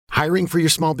Hiring for your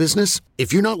small business?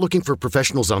 If you're not looking for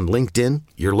professionals on LinkedIn,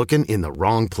 you're looking in the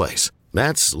wrong place.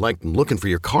 That's like looking for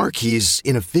your car keys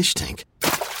in a fish tank.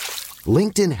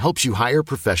 LinkedIn helps you hire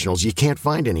professionals you can't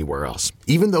find anywhere else,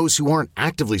 even those who aren't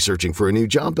actively searching for a new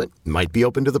job but might be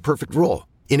open to the perfect role.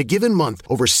 In a given month,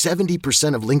 over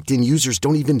 70% of LinkedIn users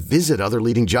don't even visit other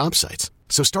leading job sites.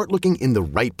 So start looking in the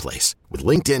right place. With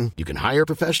LinkedIn, you can hire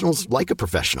professionals like a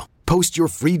professional. Post your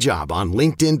free job on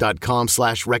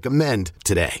linkedin.com/recommend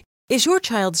today. Is your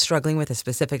child struggling with a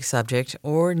specific subject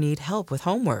or need help with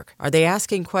homework? Are they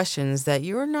asking questions that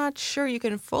you're not sure you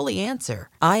can fully answer?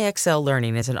 IXL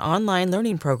Learning is an online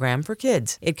learning program for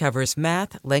kids. It covers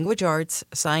math, language arts,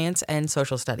 science, and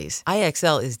social studies.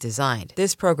 IXL is designed.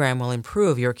 This program will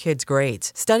improve your kids'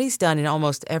 grades. Studies done in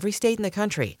almost every state in the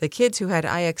country. The kids who had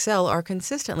IXL are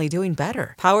consistently doing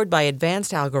better. Powered by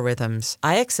advanced algorithms,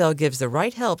 IXL gives the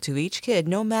right help to each kid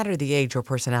no matter the age or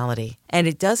personality. And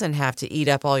it doesn't have to eat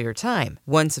up all your time.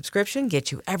 One subscription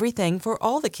gets you everything for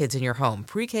all the kids in your home,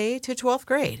 pre-K to 12th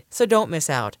grade. So don't miss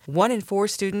out. 1 in 4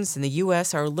 students in the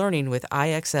U.S. are learning with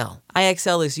IXL.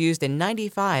 IXL is used in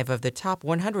 95 of the top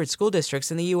 100 school districts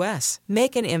in the U.S.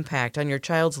 Make an impact on your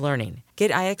child's learning.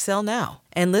 Get IXL now.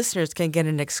 And listeners can get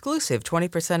an exclusive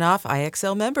 20% off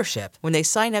IXL membership when they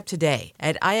sign up today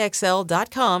at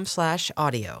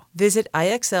IXL.com/audio. Visit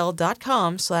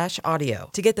IXL.com/audio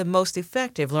to get the most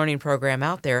effective learning program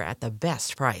out there at the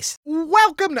best price.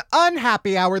 Welcome to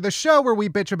Unhappy Hour, the show where we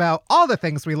bitch about all the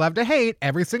things we love to hate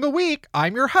every single week.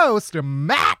 I'm your host,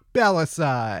 Matt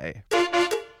Bellassai.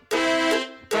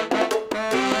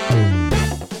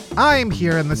 I'm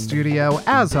here in the studio,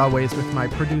 as always, with my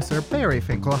producer, Barry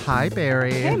Finkel. Hi,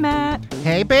 Barry. Hey, Matt.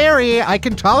 Hey, Barry. I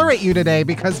can tolerate you today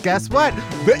because guess what?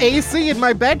 The AC in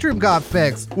my bedroom got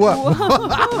fixed. What?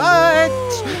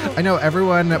 I know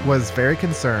everyone was very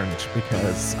concerned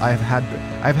because I've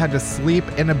had to sleep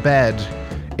in a bedroom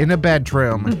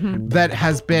that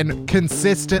has been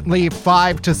consistently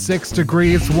 5 to 6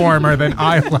 degrees warmer than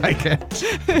I like it.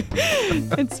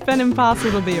 It's been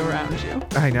impossible to be around you.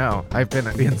 I know. I've been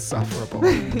insufferable.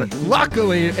 But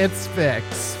luckily, it's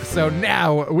fixed. So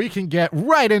now we can get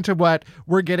right into what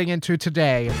we're getting into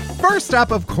today. First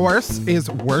up, of course, is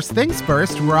Worst Things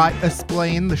First, where I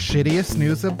explain the shittiest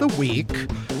news of the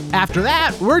week. After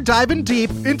that, we're diving deep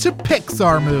into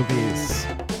Pixar movies.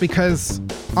 Because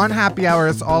Unhappy Hour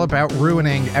is all about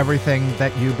ruining everything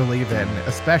that you believe in,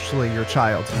 especially your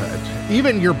childhood,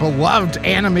 even your beloved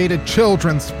animated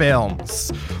children's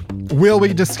films. Will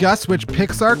we discuss which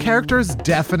Pixar characters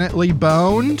definitely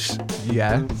boned?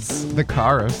 Yes, the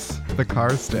Cars. The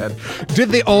Cars did. Did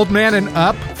the old man in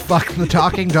Up fuck the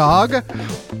talking dog?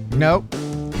 Nope,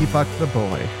 he fucked the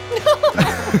boy.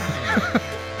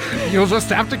 You'll just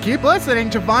have to keep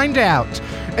listening to find out.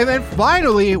 And then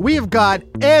finally, we've got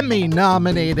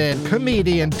Emmy-nominated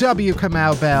comedian W.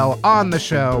 Kamau Bell on the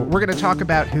show. We're going to talk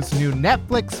about his new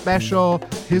Netflix special,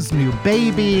 his new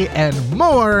baby, and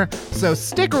more. So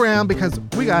stick around because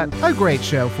we got a great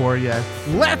show for you.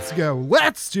 Let's go.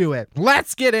 Let's do it.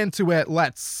 Let's get into it.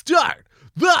 Let's start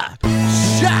the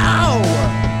show.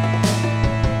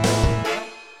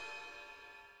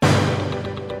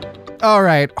 All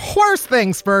right, worst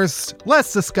things first.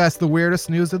 Let's discuss the weirdest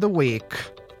news of the week.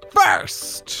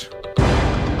 First,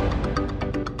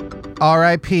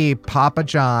 R.I.P. Papa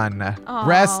John. Aww.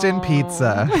 Rest in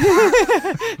pizza.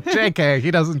 JK, he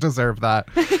doesn't deserve that.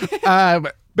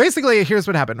 Basically, here's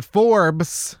what happened.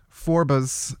 Forbes,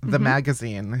 the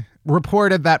magazine,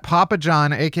 reported that Papa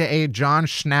John, a.k.a. John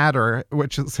Schnatter,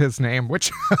 which is his name,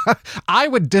 which I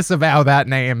would disavow that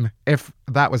name if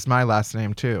that was my last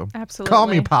name, too. Absolutely. Call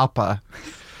me Papa.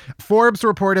 Forbes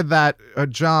reported that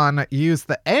John used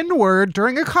the N-word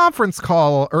during a conference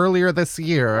call earlier this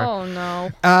year. Oh, no.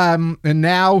 And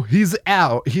now he's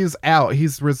out. He's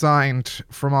resigned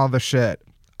from all the shit.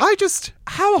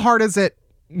 How hard is it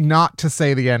not to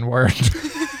say the N-word?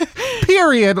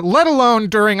 Period, let alone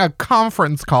during a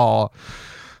conference call.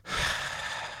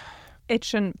 It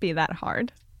shouldn't be that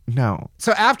hard. No.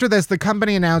 So after this, the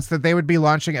company announced that they would be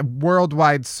launching a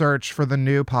worldwide search for the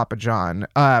new Papa John,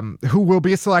 who will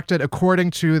be selected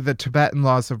according to the Tibetan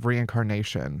laws of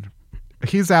reincarnation.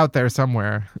 He's out there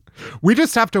somewhere. We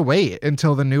just have to wait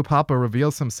until the new Papa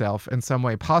reveals himself in some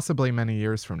way, possibly many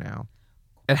years from now.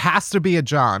 It has to be a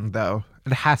John, though.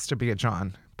 It has to be a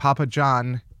John. Papa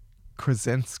John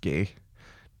Krasinski.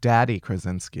 Daddy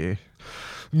Krasinski.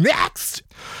 Next!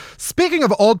 Speaking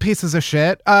of old pieces of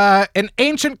shit, an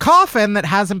ancient coffin that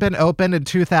hasn't been opened in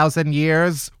 2,000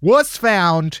 years was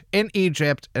found in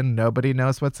Egypt, and nobody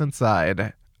knows what's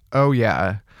inside. Oh,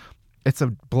 yeah. It's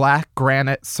a black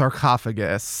granite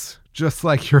sarcophagus just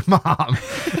like your mom.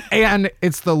 And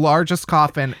it's the largest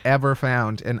coffin ever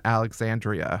found in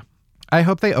Alexandria. I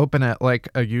hope they open it like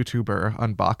a YouTuber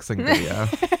unboxing video.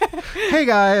 Hey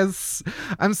guys,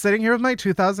 I'm sitting here with my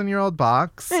 2,000-year-old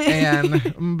box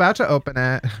and I'm about to open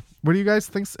it. What do you guys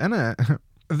think's in it?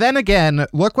 Then again,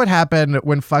 look what happened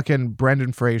when fucking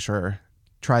Brendan Fraser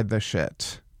tried this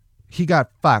shit. He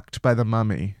got fucked by the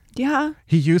mummy. Yeah.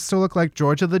 He used to look like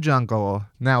George of the Jungle.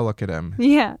 Now look at him.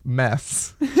 Yeah.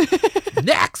 Mess.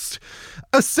 Next,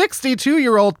 a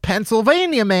 62-year-old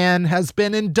Pennsylvania man has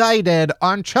been indicted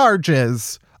on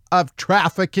charges of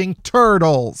trafficking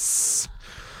turtles.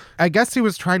 I guess he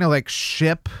was trying to like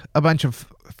ship a bunch of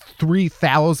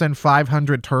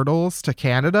 3,500 turtles to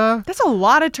Canada. That's a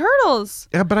lot of turtles.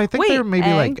 Yeah, but I think they're maybe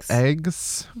eggs? like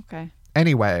eggs. Okay.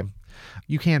 Anyway,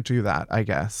 you can't do that, I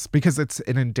guess, because it's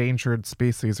an endangered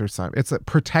species or something. It's a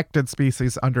protected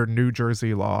species under New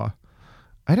Jersey law.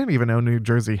 I didn't even know New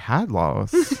Jersey had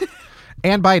laws.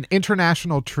 And by an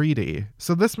international treaty.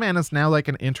 So this man is now like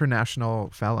an international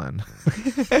felon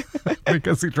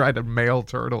because he tried to mail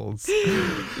turtles.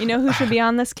 You know who should be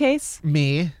on this case?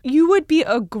 Me. You would be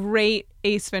a great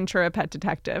Ace Ventura pet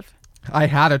detective. I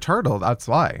had a turtle. That's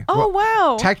why. Oh,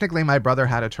 wow. Technically, my brother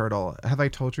had a turtle. Have I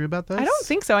told you about this? I don't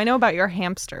think so. I know about your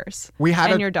hamsters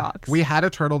your dogs. We had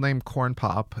a turtle named Corn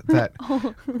Pop that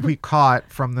we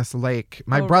caught from this lake.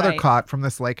 My brother caught from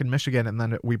this lake in Michigan, and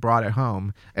then we brought it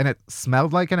home. And it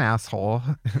smelled like an asshole.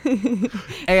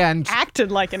 And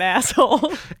acted like an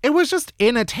asshole. It was just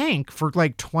in a tank for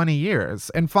like 20 years.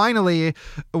 And finally,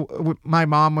 my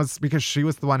mom was, because she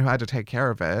was the one who had to take care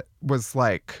of it, was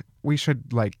like, we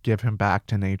should like give him back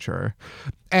to nature.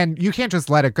 And you can't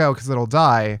just let it go because it'll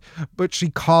die. But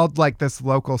she called like this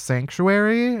local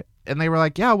sanctuary and they were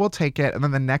like, yeah, we'll take it. And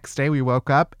then the next day we woke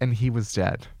up and he was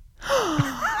dead.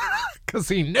 Because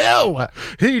he knew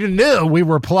we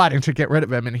were plotting to get rid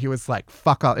of him. And he was like,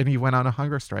 fuck off. And he went on a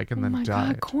hunger strike and then died.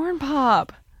 God, Corn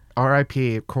Pop.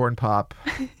 R.I.P. Corn Pop.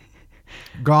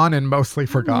 Gone and mostly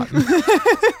forgotten.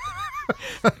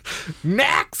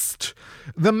 Next,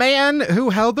 the man who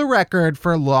held the record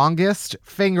for longest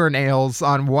fingernails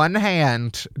on one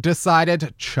hand decided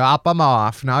to chop them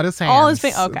off. Not his hands. All his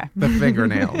okay. The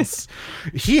fingernails.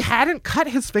 He hadn't cut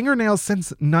his fingernails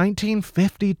since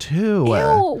 1952.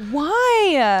 Ew,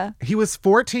 why? He was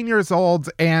 14 years old,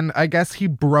 and I guess he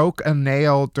broke a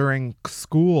nail during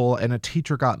school, and a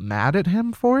teacher got mad at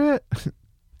him for it.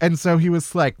 And so he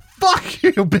was like, fuck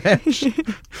you,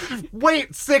 bitch.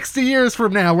 Wait 60 years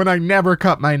from now when I never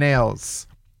cut my nails.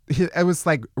 It was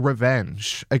like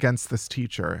revenge against this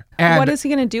teacher. And what is he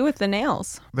going to do with the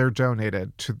nails? They're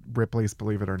donated to Ripley's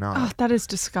Believe It or Not. Oh, that is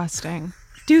disgusting.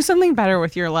 Do something better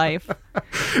with your life.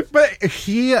 But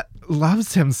he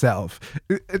loves himself.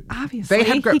 Obviously,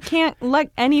 he can't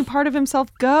let any part of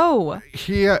himself go.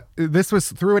 This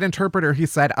was through an interpreter. He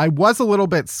said, I was a little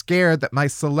bit scared that my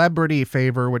celebrity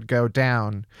favor would go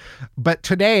down. But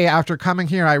today, after coming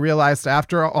here, I realized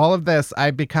after all of this,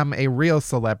 I've become a real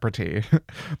celebrity.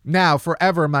 Now,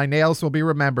 forever, my nails will be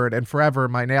remembered, and forever,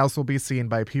 my nails will be seen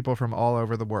by people from all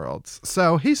over the world.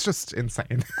 So he's just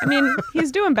insane. I mean,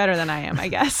 he's doing better than I am, I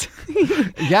guess.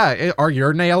 Yeah. Are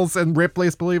your nails in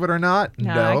Ripley's Believe It or Not?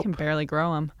 No, Nope. I can barely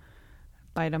grow them.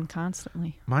 Bite them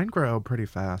constantly. Mine grow pretty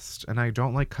fast, and I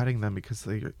don't like cutting them because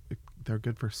they're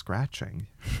good for scratching.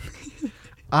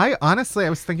 I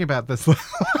was thinking about this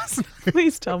last night.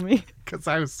 Please tell me. Because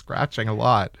I was scratching a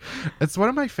lot. It's one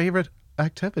of my favorite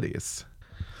activities.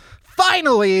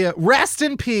 Finally, rest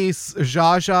in peace,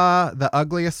 Zsa Zsa, the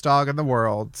ugliest dog in the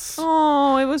world.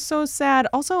 Oh, it was so sad.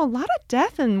 Also, a lot of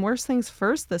death and Worst Things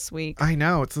First this week. I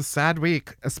know, it's a sad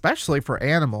week, especially for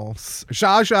animals.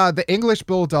 Zsa Zsa, the English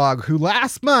bulldog, who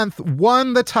last month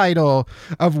won the title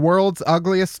of World's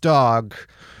Ugliest Dog.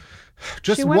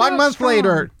 Just 1 month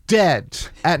later, dead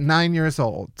at 9 years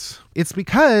old. It's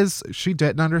because she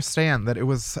didn't understand that it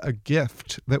was a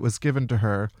gift that was given to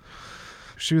her.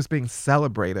 She was being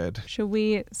celebrated. Should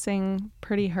we sing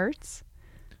Pretty Hurts?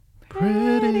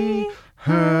 Pretty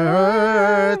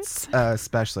hurts.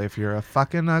 Especially if you're a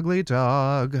fucking ugly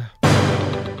dog.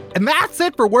 And that's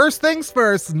it for Worst Things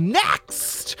First.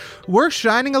 Next, we're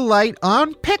shining a light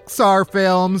on Pixar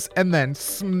films and then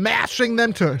smashing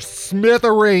them to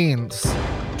smithereens.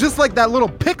 Just like that little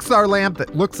Pixar lamp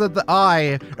that looks at the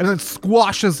eye and then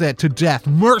squashes it to death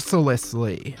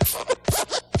mercilessly.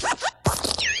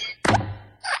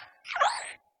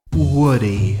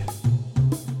 Woody,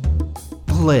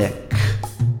 Blick,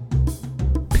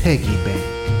 Piggy Bank,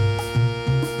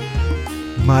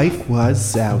 Mike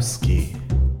Wazowski.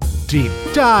 Deep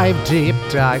dive, deep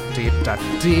dive, deep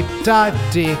dive, deep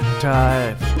dive, deep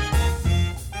dive.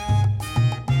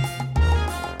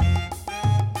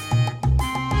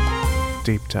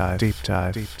 Deep dive.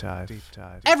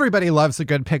 Everybody loves a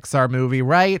good Pixar movie,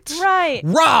 right? Right.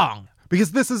 Wrong!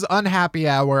 Because this is Unhappy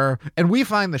Hour, and we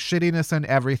find the shittiness in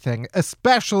everything,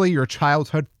 especially your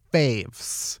childhood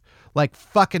faves. Like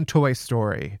fucking Toy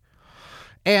Story.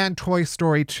 And Toy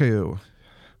Story 2.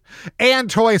 And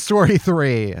Toy Story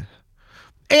 3.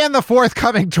 And the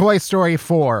forthcoming Toy Story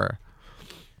 4.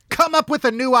 Come up with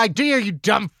a new idea, you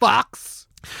dumb fucks!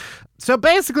 So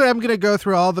basically, I'm going to go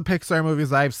through all the Pixar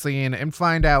movies I've seen and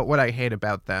find out what I hate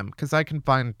about them, because I can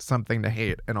find something to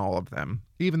hate in all of them.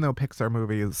 Even though Pixar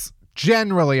movies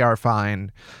generally are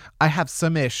fine, I have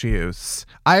some issues.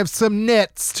 I have some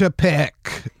nits to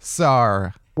pick.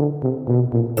 Sorry.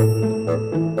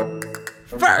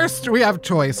 First, we have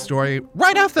Toy Story.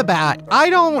 Right off the bat, I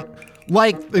don't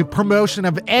like the promotion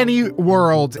of any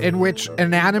world in which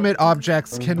inanimate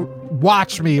objects can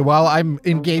watch me while I'm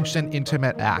engaged in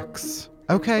intimate acts.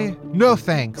 Okay? No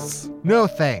thanks. No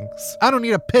thanks. I don't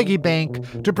need a piggy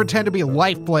bank to pretend to be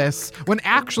lifeless when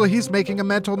actually he's making a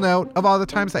mental note of all the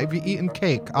times I've eaten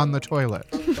cake on the toilet.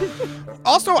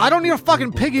 Also, I don't need a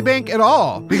fucking piggy bank at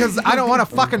all because I don't want a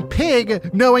fucking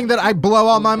pig knowing that I blow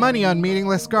all my money on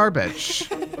meaningless garbage.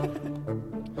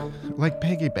 Like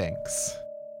piggy banks.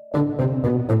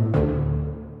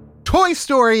 Toy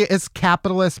Story is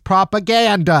capitalist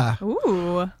propaganda.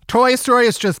 Ooh. Toy Story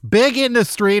is just big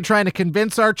industry trying to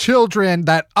convince our children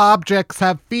that objects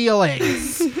have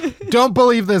feelings. Don't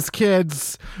believe this,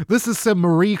 kids. This is some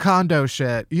Marie Kondo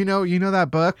shit. You know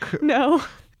that book? No.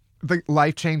 The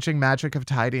Life-Changing Magic of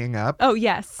Tidying Up? Oh,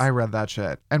 yes. I read that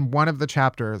shit. And one of the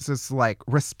chapters is like,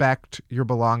 respect your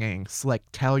belongings. Like,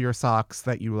 tell your socks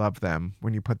that you love them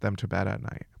when you put them to bed at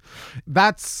night.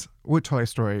 That's what Toy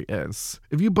Story is.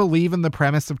 If you believe in the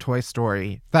premise of Toy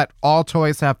Story, that all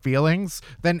toys have feelings,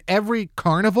 then every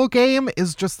carnival game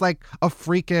is just like a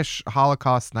freakish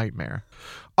Holocaust nightmare.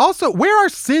 Also, where are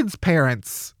Sid's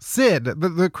parents? Sid,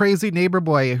 the crazy neighbor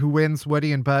boy who wins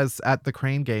Woody and Buzz at the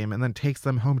crane game and then takes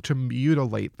them home to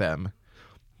mutilate them.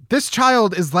 This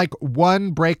child is like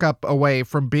one breakup away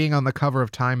from being on the cover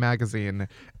of Time magazine,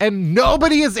 and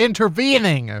nobody is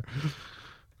intervening.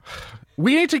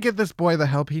 We need to get this boy the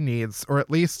help he needs, or at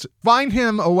least find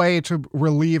him a way to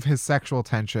relieve his sexual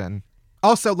tension.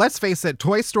 Also, let's face it,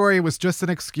 Toy Story was just an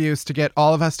excuse to get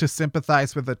all of us to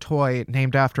sympathize with a toy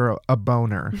named after a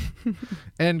boner.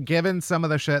 And given some of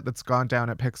the shit that's gone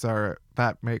down at Pixar,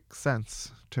 that makes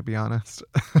sense, to be honest.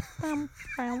 And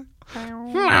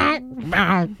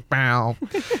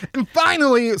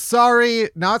finally, sorry,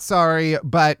 not sorry,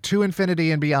 but To Infinity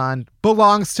and Beyond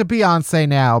belongs to Beyonce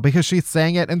now because she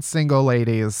sang it in Single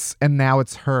Ladies, and now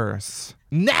it's hers.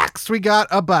 Next, we got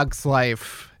A Bug's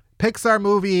Life. Pixar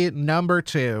movie number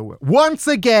 2. Once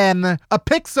again, a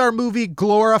Pixar movie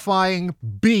glorifying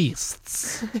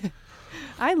beasts.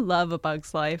 I love A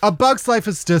Bug's Life. A Bug's Life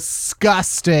is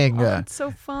disgusting. Oh, it's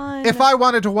so fun. If I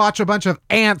wanted to watch a bunch of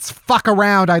ants fuck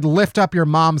around, I'd lift up your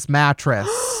mom's mattress.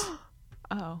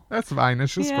 Oh. That's fine.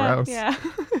 It's just gross. Yeah.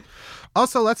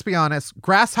 Also, let's be honest,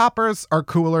 grasshoppers are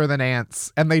cooler than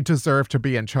ants, and they deserve to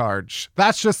be in charge.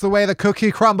 That's just the way the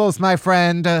cookie crumbles, my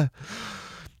friend.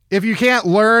 If you can't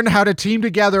learn how to team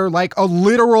together like a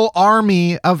literal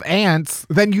army of ants,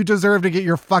 then you deserve to get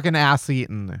your fucking ass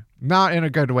eaten. Not in a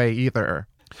good way either.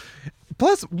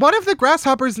 Plus, what if the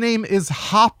grasshopper's name is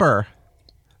Hopper?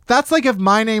 That's like if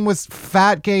my name was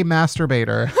Fat Gay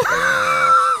Masturbator.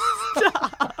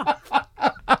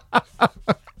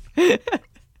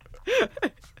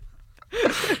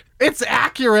 It's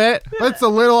accurate, but it's a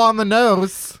little on the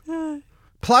nose.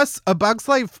 Plus, A Bug's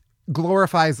Life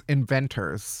glorifies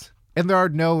inventors, and there are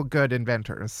no good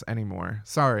inventors anymore.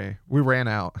 Sorry, we ran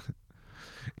out.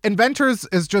 Inventors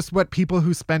is just what people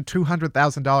who spent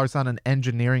 $200,000 on an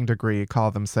engineering degree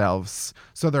call themselves,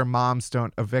 so their moms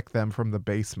don't evict them from the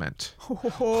basement.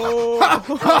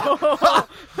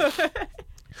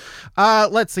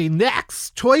 Let's see.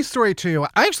 Next, Toy Story 2.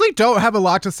 I actually don't have a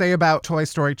lot to say about Toy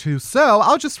Story 2, so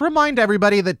I'll just remind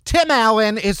everybody that Tim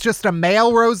Allen is just a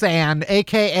male Roseanne,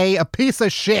 aka a piece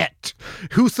of shit,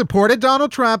 who supported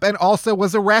Donald Trump and also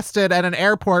was arrested at an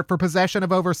airport for possession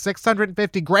of over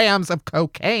 650 grams of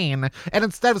cocaine. And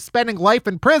instead of spending life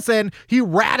in prison, he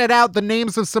ratted out the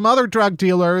names of some other drug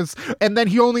dealers, and then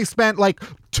he only spent like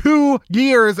 2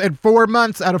 years and 4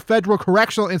 months at a federal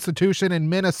correctional institution in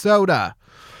Minnesota.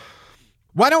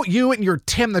 Why don't you and your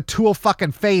Tim the Tool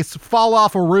fucking face fall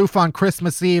off a roof on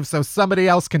Christmas Eve so somebody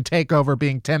else can take over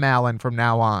being Tim Allen from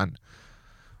now on?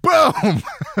 Boom!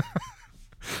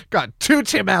 Got 2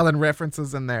 Tim Allen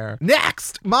references in there.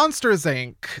 Next, Monsters,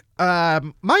 Inc.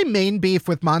 My main beef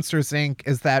with Monsters, Inc.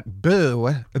 is that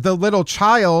Boo, the little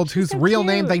child whose real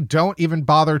name they don't even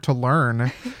bother to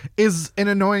learn, is an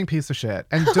annoying piece of shit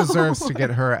and deserves to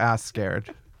get her ass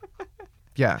scared.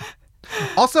 Yeah.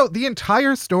 Also, the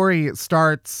entire story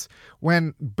starts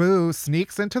when Boo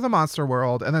sneaks into the monster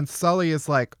world and then Sully is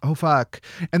like, oh, fuck.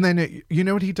 And then you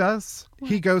know what he does? What?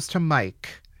 He goes to Mike,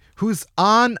 who's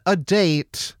on a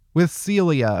date with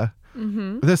Celia,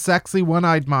 the sexy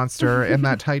one-eyed monster in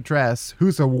that tight dress,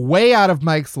 who's way out of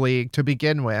Mike's league to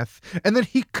begin with. And then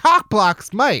he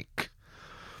cockblocks Mike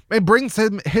and brings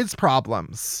him his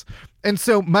problems. And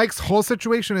so Mike's whole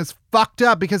situation is fucked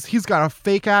up because he's got a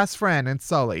fake-ass friend in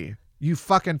Sully. You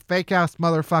fucking fake-ass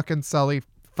motherfucking Sully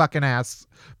fucking ass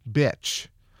bitch.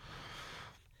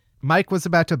 Mike was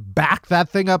about to back that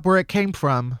thing up where it came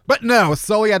from. But no,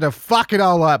 Sully had to fuck it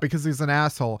all up because he's an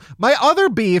asshole. My other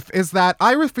beef is that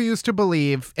I refuse to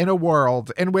believe in a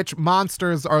world in which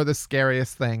monsters are the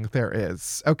scariest thing there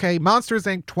is. Okay, Monsters,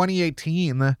 Inc.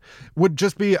 2018 would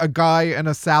just be a guy in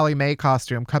a Sally Mae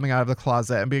costume coming out of the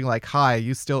closet and being like, hi,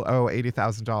 you still owe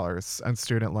 $80,000 on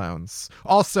student loans.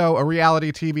 Also, a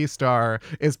reality TV star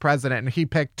is president and he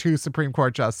picked 2 Supreme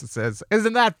Court justices.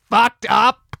 Isn't that fucked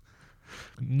up?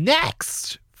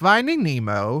 Next, Finding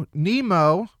Nemo.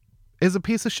 Nemo is a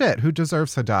piece of shit who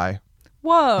deserves to die.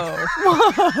 Whoa.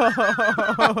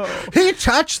 He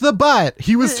touched the butt.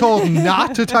 He was told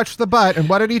not to touch the butt. And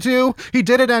what did he do? He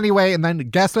did it anyway. And then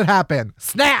guess what happened?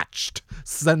 Snatched.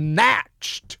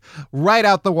 Right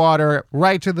out the water,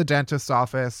 right to the dentist's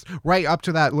office, right up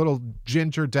to that little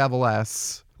ginger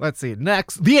devil-ess. Let's see.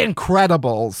 Next, The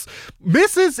Incredibles.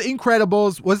 Mrs.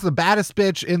 Incredibles was the baddest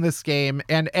bitch in this game,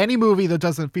 and any movie that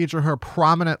doesn't feature her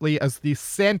prominently as the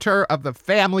center of the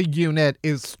family unit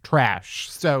is trash.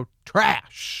 So,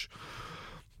 trash.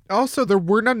 Also, there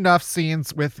weren't enough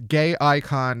scenes with gay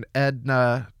icon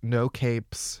Edna No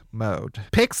Capes mode.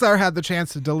 Pixar had the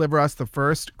chance to deliver us the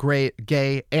first great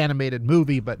gay animated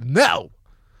movie, but no!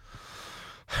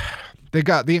 They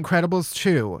got The Incredibles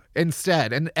 2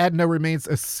 instead, and Edna remains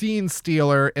a scene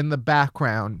stealer in the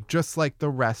background, just like the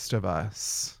rest of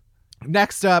us.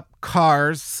 Next up,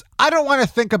 Cars. I don't want to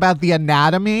think about the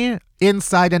anatomy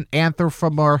inside an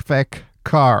anthropomorphic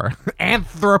car.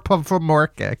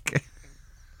 Anthropomorphic.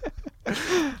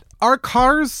 Are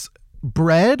cars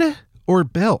bred or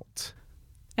built?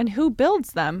 And who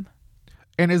builds them?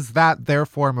 And is that their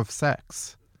form of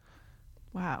sex?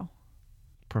 Wow.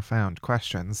 Profound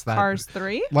questions that Cars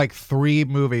 3? Like 3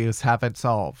 movies haven't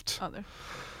solved. Oh, there.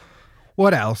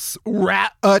 What else?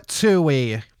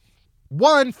 Ratatouille.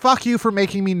 1, fuck you for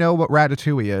making me know what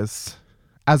ratatouille is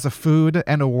as a food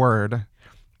and a word.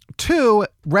 2,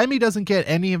 Remy doesn't get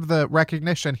any of the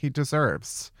recognition he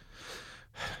deserves.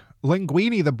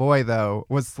 Linguini the boy, though,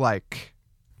 was like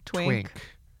twink.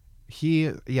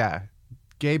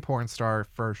 Gay porn star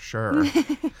for sure.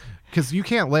 Because you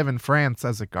can't live in France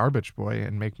as a garbage boy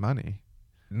and make money.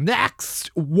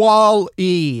 Next,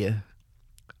 Wall-E.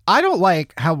 I don't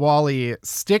like how Wall-E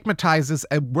stigmatizes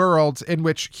a world in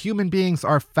which human beings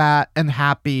are fat and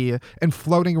happy and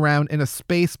floating around in a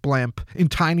space blimp in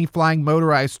tiny flying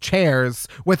motorized chairs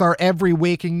with our every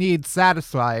waking need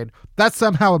satisfied. That's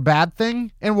somehow a bad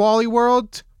thing in Wall-E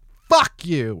world? Fuck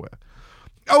you.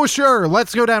 Oh, sure,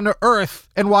 let's go down to Earth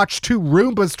and watch 2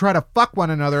 Roombas try to fuck one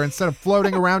another instead of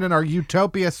floating around in our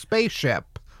Utopia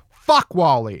spaceship. Fuck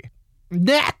Wall-E.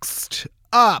 Next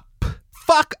up.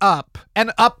 Fuck Up.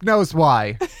 And Up knows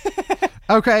why.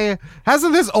 Okay?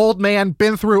 Hasn't this old man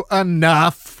been through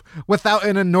enough without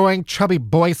an annoying chubby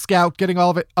Boy Scout getting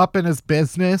all of it up in his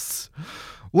business?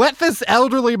 Let this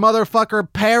elderly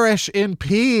motherfucker perish in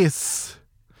peace.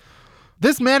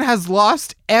 This man has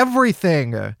lost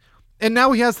everything. And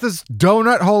now he has this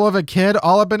donut hole of a kid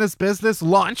all up in his business,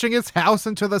 launching his house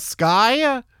into the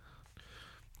sky.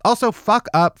 Also, fuck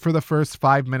Up for the first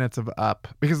 5 minutes of Up,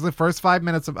 because the first 5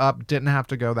 minutes of Up didn't have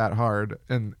to go that hard,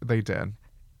 and they did.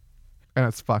 And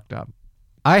it's fucked up.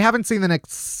 I haven't seen the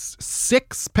next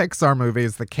 6 Pixar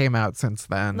movies that came out since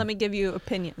then. Let me give you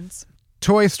opinions.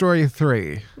 Toy Story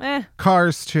 3.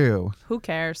 Cars 2. Who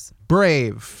cares?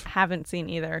 Brave. Haven't seen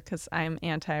either because I'm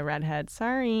anti-redhead.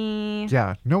 Sorry.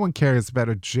 Yeah, no one cares about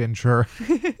a ginger.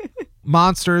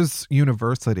 Monsters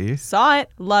University. Saw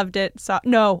it. Loved it.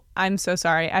 No, I'm so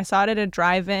sorry. I saw it at a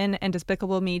drive-in and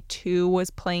Despicable Me 2 was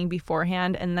playing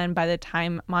beforehand. And then by the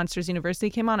time Monsters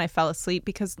University came on, I fell asleep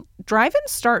because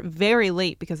drive-ins start very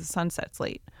late because the sun sets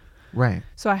late. Right.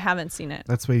 So I haven't seen it.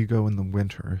 That's why you go in the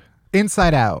winter.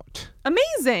 Inside Out.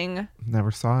 Amazing.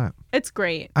 Never saw it. It's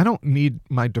great. I don't need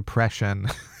my depression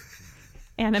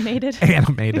Animated.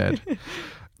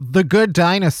 The Good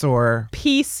Dinosaur.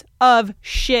 Piece of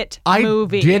shit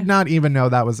movie. I did not even know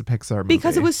that was a Pixar movie.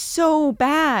 Because it was so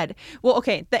bad. Well,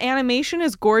 okay, the animation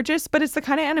is gorgeous, but it's the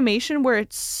kind of animation where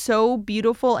it's so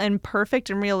beautiful and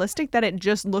perfect and realistic that it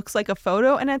just looks like a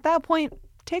photo. And at that point,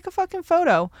 take a fucking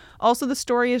photo. Also, the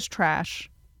story is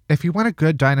trash. If you want a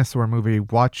good dinosaur movie,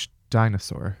 watch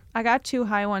Dinosaur. I got too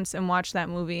high once and watched that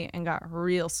movie and got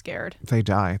real scared. They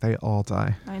die. They all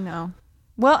die. I know.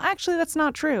 Well, actually, that's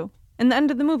not true. In the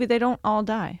end of the movie, they don't all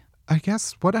die. I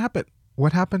guess what happened?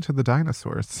 What happened to the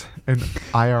dinosaurs in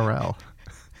IRL?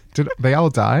 Did they all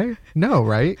die? No,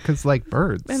 right? Because like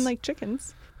birds And like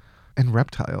chickens. and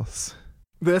reptiles.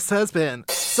 This has been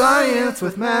Science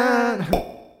with Man.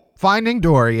 Finding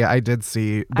Dory, I did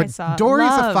see, but I saw.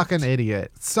 Dory's a Loved. fucking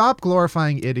idiot. Stop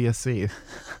glorifying idiocy.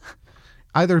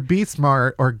 Either be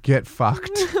smart or get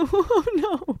fucked. Oh,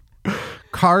 no.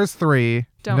 Cars 3.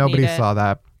 Don't Nobody need it. saw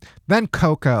that. Then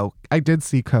Coco. I did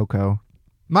see Coco.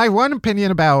 My one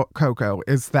opinion about Coco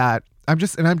is that I'm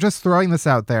just throwing this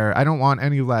out there. I don't want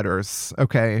any letters,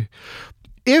 okay?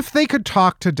 If they could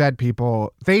talk to dead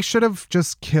people, they should have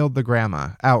just killed the grandma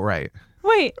outright.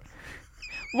 Wait.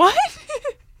 What?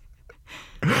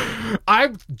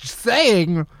 I'm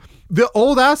saying the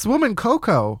old ass woman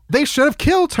Coco, they should have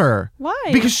killed her. Why?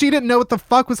 Because she didn't know what the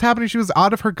fuck was happening. She was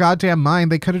out of her goddamn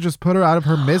mind. They could have just put her out of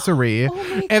her misery. Oh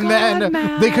my and God,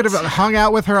 then they could have Matt. hung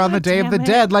out with her on the Day of the damn it.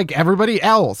 Dead like everybody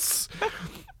else.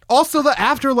 Also, the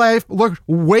afterlife looked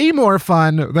way more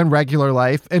fun than regular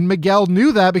life. And Miguel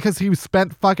knew that because he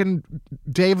spent fucking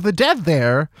Day of the Dead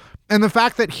there. And the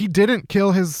fact that he didn't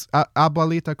kill his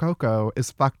abuelita Coco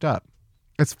is fucked up.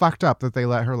 It's fucked up that they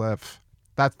let her live.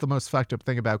 That's the most fucked up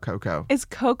thing about Coco. Is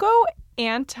Coco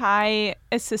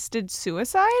anti-assisted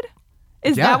suicide?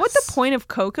 Is that what the Yes. point of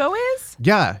Coco is?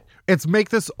 Yeah. It's make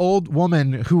this old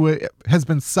woman who has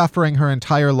been suffering her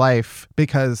entire life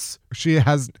because she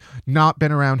has not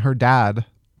been around her dad.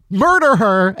 Murder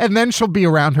her, and then she'll be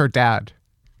around her dad.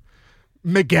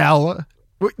 Miguel.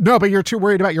 No, but you're too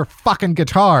worried about your fucking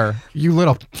guitar, you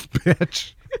little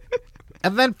bitch.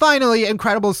 And then finally,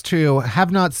 Incredibles 2. Have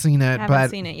not seen it, Haven't but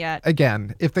seen it yet.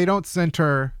 again, if they don't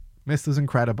center Mrs.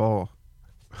 Incredible,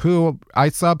 who I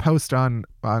saw a post on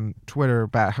Twitter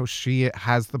about how she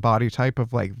has the body type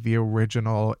of like the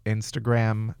original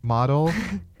Instagram model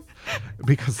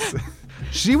because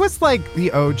she was like the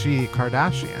OG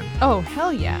Kardashian. Oh,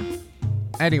 hell yeah.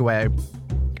 Anyway,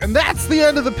 and that's the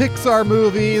end of the Pixar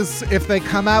movies. If they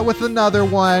come out with another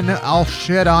one, I'll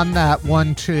shit on that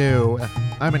one too.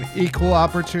 I'm an equal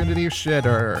opportunity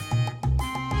shitter.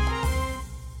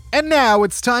 And now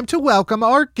it's time to welcome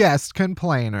our guest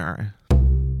complainer.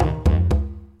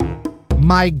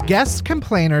 My guest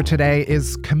complainer today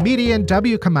is comedian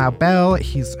W. Kamau Bell.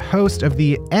 He's host of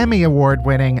the Emmy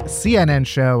Award-winning CNN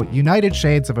show United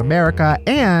Shades of America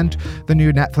and the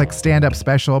new Netflix stand-up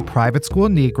special Private School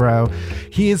Negro.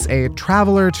 He's a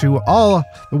traveler to all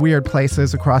the weird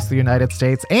places across the United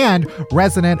States and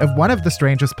resident of one of the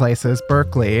strangest places,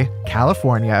 Berkeley,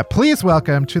 California. Please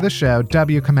welcome to the show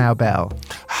W. Kamau Bell.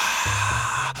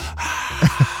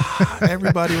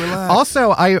 Everybody relax.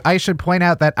 Also, I should point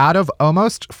out that out of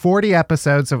almost 40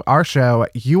 episodes of our show,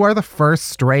 you are the first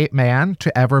straight man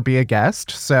to ever be a guest.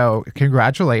 So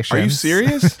congratulations. Are you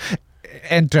serious?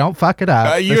 And don't fuck it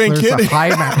up. You ain't There's a kidding.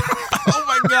 high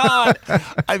Oh my God.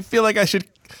 I feel like I should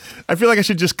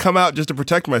just come out just to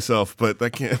protect myself, but I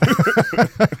can't.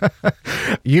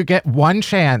 You get one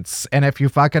chance, and if you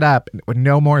fuck it up,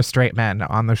 no more straight men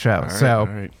on the show. All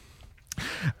right.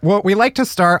 Well, we like to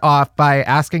start off by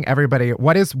asking everybody,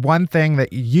 what is one thing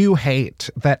that you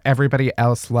hate that everybody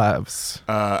else loves?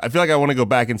 I feel like I want to go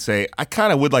back and say I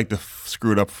kind of would like to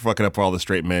screw it up, fucking up for all the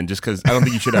straight men, just because I don't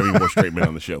think you should have any more straight men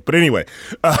on the show. But anyway,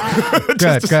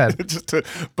 Good.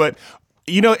 But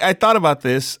you know, I thought about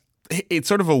this. It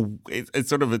takes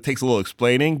a little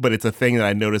explaining, but it's a thing that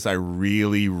I notice I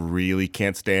really, really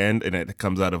can't stand, and it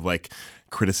comes out of like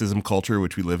criticism culture,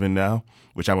 which we live in now,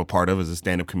 which I'm a part of as a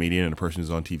stand-up comedian and a person who's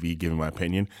on TV giving my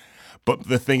opinion. But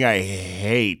the thing I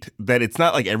hate, that it's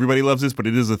not like everybody loves this, but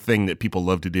it is a thing that people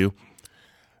love to do,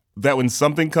 that when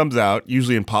something comes out,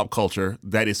 usually in pop culture,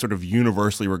 that is sort of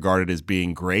universally regarded as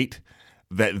being great,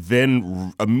 that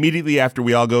then immediately after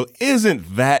we all go,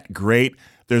 isn't that great?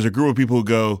 There's a group of people who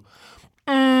go,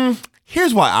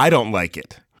 here's why I don't like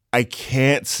it. I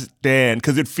can't stand,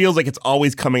 because it feels like it's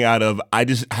always coming out of, I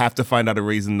just have to find out a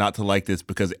reason not to like this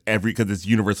because it's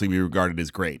universally regarded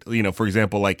as great. You know, for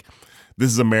example, like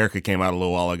This Is America came out a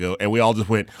little while ago, and we all just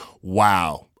went,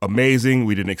 wow, amazing.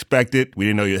 We didn't expect it. We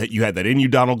didn't know you had that in you,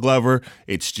 Donald Glover.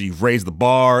 You've raised the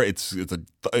bar. It's and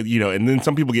then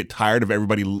some people get tired of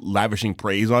everybody lavishing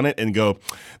praise on it and go,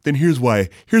 then here's why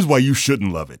you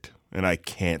shouldn't love it. And I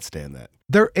can't stand that.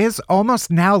 There is almost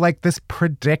now like this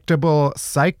predictable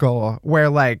cycle where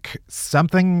like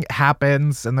something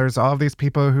happens and there's all these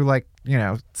people who like,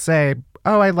 say,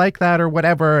 oh, I like that or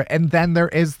whatever. And then there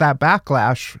is that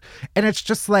backlash. And it's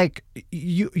just like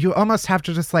you almost have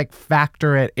to just like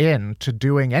factor it in to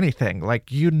doing anything.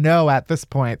 Like, at this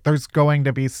point, there's going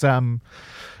to be some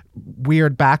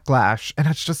weird backlash. And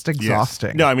it's just exhausting.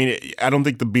 Yes. No, I mean, I don't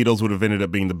think the Beatles would have ended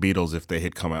up being the Beatles if they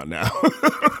had come out now.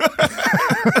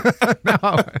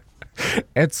 No.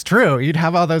 It's true. You'd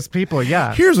have all those people,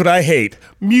 yeah. Here's what I hate.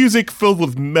 Music filled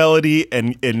with melody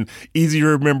and easy to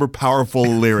remember powerful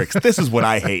lyrics. This is what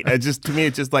I hate. To me,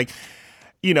 it's just like,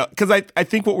 because I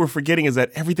think what we're forgetting is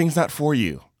that everything's not for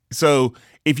you. So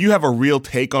if you have a real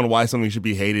take on why something should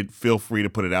be hated, feel free to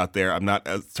put it out there. I'm not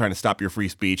trying to stop your free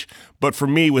speech. But for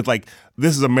me, with like,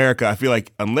 This Is America, I feel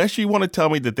like unless you want to tell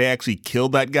me that they actually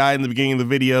killed that guy in the beginning of the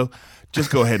video, just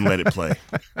go ahead and let it play.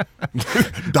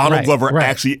 Donald Glover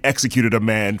actually executed a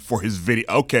man for his video.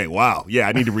 Okay, wow. Yeah,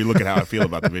 I need to relook at how I feel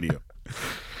about the video.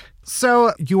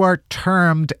 So you are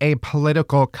termed a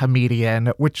political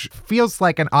comedian, which feels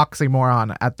like an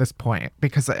oxymoron at this point,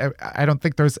 because I don't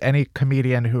think there's any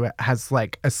comedian who has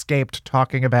like escaped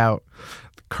talking about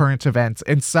current events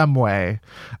in some way.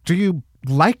 Do you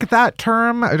like that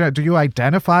term? Do you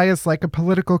identify as like a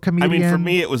political comedian? I mean, for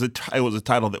me, it was a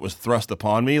title that was thrust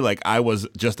upon me. Like, I was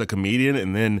just a comedian,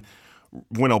 and then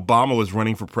when Obama was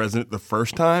running for president the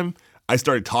first time, I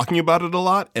started talking about it a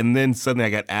lot, and then suddenly I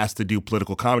got asked to do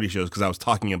political comedy shows because I was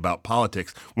talking about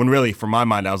politics, when really, from my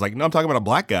mind, I was like, no, I'm talking about a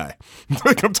black guy.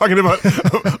 Like, I'm talking about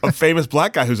a famous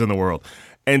black guy who's in the world.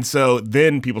 And so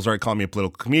then people started calling me a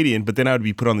political comedian, but then I would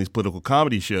be put on these political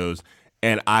comedy shows,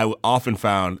 and I often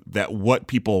found that what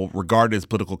people regarded as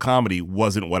political comedy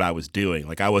wasn't what I was doing.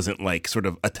 Like, I wasn't like sort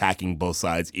of attacking both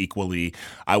sides equally.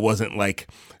 I wasn't like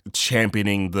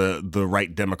championing the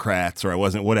right Democrats, or I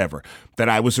wasn't whatever. That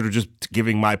I was sort of just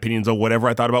giving my opinions on whatever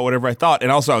I thought about whatever I thought.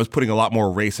 And also I was putting a lot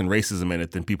more race and racism in it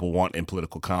than people want in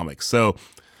political comics. So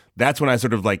that's when I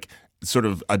sort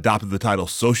of adopted the title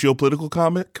socio-political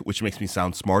comic, which makes me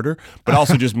sound smarter, but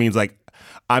also just means like,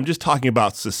 I'm just talking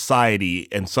about society,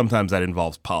 and sometimes that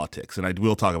involves politics. And I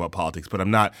will talk about politics, but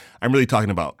I'm really talking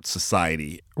about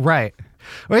society. Right.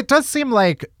 Well, it does seem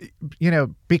like,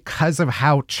 because of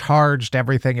how charged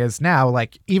everything is now,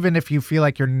 like, even if you feel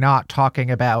like you're not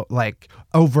talking about like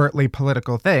overtly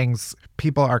political things,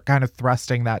 people are kind of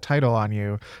thrusting that title on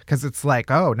you, because it's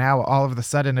like, oh, now all of a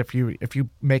sudden, if you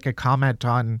make a comment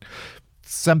on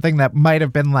something that might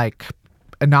have been like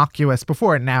innocuous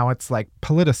before, and now it's like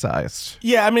politicized.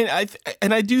 Yeah, I mean,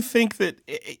 I do think that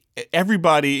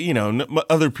everybody,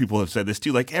 other people have said this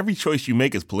too. Like, every choice you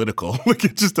make is political. Like,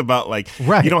 it's just about like,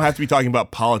 right. You don't have to be talking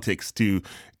about politics to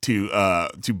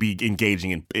be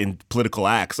engaging in political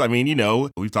acts. I mean,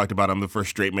 we've talked about I'm the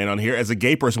first straight man on here. As a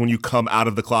gay person, when you come out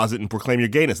of the closet and proclaim your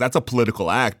gayness, that's a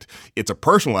political act. It's a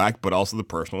personal act, but also the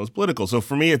personal is political. So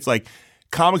for me, it's like,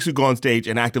 comics who go on stage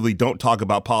and actively don't talk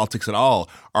about politics at all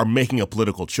are making a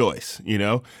political choice,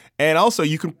 And also,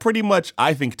 you can pretty much,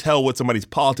 I think, tell what somebody's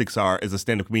politics are as a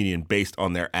stand-up comedian based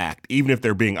on their act, even if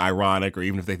they're being ironic or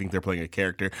even if they think they're playing a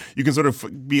character. You can sort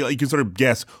of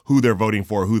guess who they're voting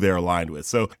for, who they're aligned with.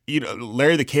 So,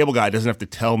 Larry the Cable Guy doesn't have to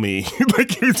tell me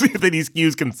that he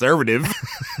skews conservative.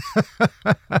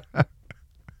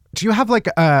 Do you have like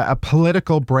a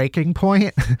political breaking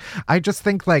point? I just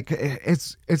think like,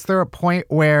 is there a point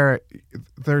where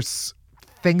there's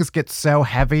things get so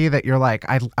heavy that you're like,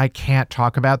 I can't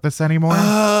talk about this anymore?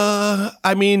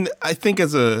 I mean, I think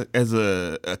as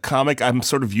a comic, I'm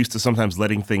sort of used to sometimes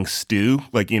letting things stew.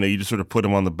 Like, you just sort of put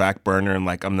them on the back burner, and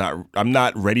like, I'm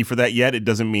not ready for that yet. It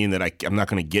doesn't mean that I'm not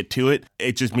going to get to it.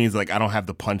 It just means like, I don't have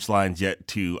the punchlines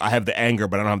yet I have the anger,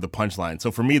 but I don't have the punchline.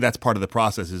 So for me, that's part of the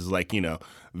process, is like,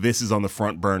 this is on the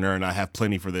front burner and I have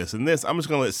plenty for this and this. I'm just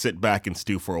going to let it sit back and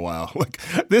stew for a while. Like,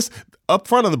 this up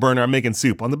front on the burner, I'm making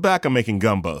soup. On the back, I'm making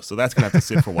gumbo. So that's going to have to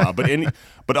sit for a while.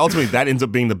 But ultimately, that ends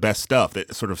up being the best stuff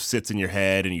that sort of sits in your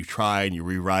head, and you try and you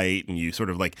rewrite and you sort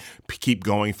of like keep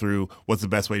going through what's the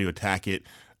best way to attack it.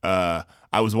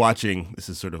 I was watching, this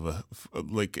is sort of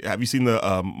have you seen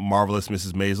the Marvelous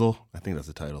Mrs. Maisel? I think that's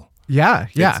the title. Yeah.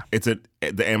 It's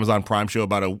the Amazon Prime show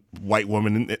about a white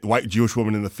Jewish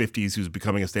woman in the 50s who's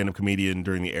becoming a stand-up comedian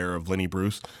during the era of Lenny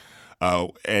Bruce.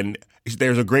 And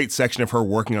there's a great section of her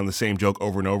working on the same joke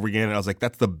over and over again. And I was like,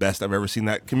 that's the best I've ever seen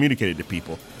that communicated to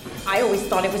people. I always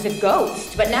thought it was a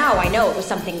ghost, but now I know it was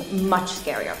something much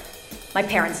scarier. My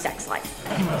parents' sex life.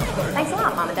 Thanks a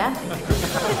lot, Mom and Dad.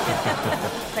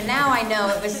 But now I know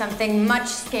it was something much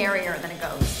scarier than a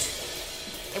ghost.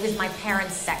 It was my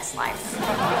parents' sex life.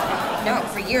 No,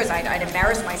 for years I'd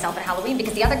embarrass myself at Halloween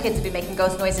because the other kids would be making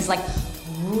ghost noises like,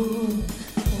 ooh,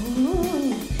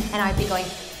 ooh, and I'd be going,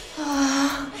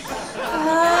 ah,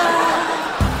 ah.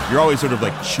 You're always sort of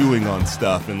like chewing on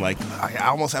stuff and like, I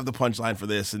almost have the punchline for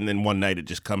this. And then one night it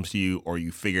just comes to you, or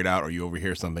you figure it out, or you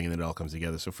overhear something, and then it all comes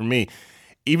together. So for me,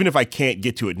 even if I can't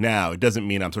get to it now, it doesn't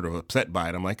mean I'm sort of upset by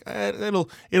it. I'm like, it'll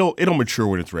mature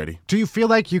when it's ready. Do you feel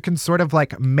like you can sort of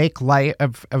like make light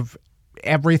of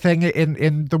everything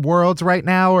in the world right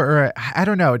now? Or I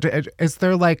don't know. Is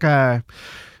there like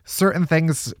certain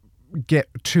things get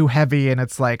too heavy and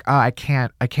it's like, oh, I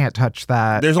can't touch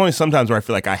that? There's only sometimes where I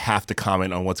feel like I have to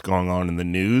comment on what's going on in the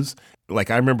news. Like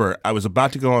I remember I was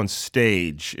about to go on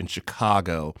stage in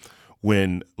Chicago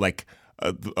when like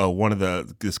one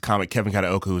of this comic, Kevin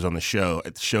Kataoka, who was on the show,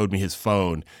 showed me his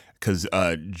phone because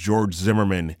George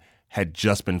Zimmerman had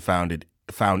just been found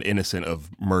innocent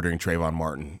of murdering Trayvon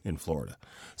Martin in Florida.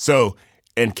 So,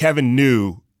 and Kevin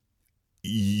knew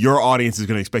your audience is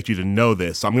going to expect you to know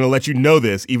this. So I'm going to let you know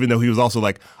this, even though he was also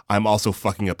like, I'm also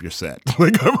fucking up your set.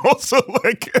 Like, I'm also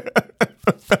like,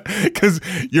 because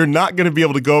you're not going to be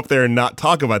able to go up there and not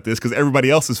talk about this because everybody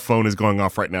else's phone is going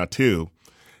off right now too.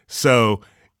 So,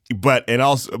 but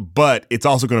it's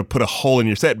also going to put a hole in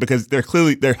your set because there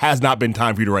has not been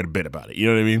time for you to write a bit about it. You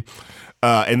know what I mean?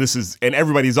 And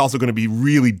everybody's also going to be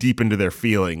really deep into their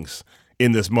feelings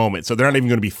in this moment. So they're not even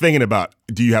going to be thinking about,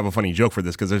 do you have a funny joke for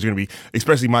this? Because there's going to be,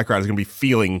 especially my crowd, is going to be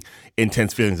feeling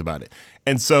intense feelings about it.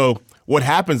 And so what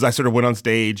happens, I sort of went on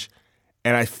stage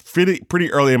and I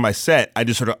pretty early in my set, I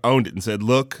just sort of owned it and said,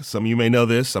 look, some of you may know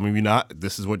this, some of you not.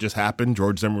 This is what just happened.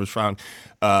 George Zimmerman was found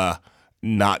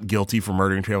not guilty for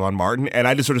murdering Trayvon Martin. And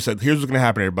I just sort of said, here's what's going to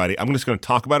happen, everybody. I'm just going to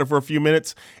talk about it for a few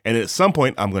minutes. And at some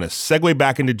point, I'm going to segue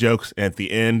back into jokes. And at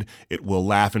the end, it will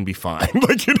laugh and be fine.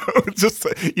 Like, it's just,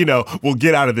 we'll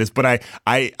get out of this. But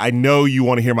I know you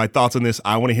want to hear my thoughts on this.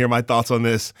 I want to hear my thoughts on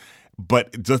this.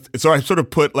 But so I sort of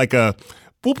put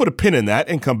we'll put a pin in that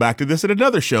and come back to this at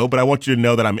another show. But I want you to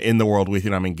know that I'm in the world with you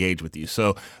and I'm engaged with you.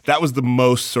 So that was the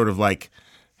most sort of like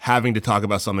having to talk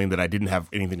about something that I didn't have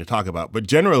anything to talk about. But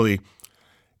generally,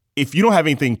 if you don't have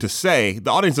anything to say,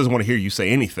 the audience doesn't want to hear you say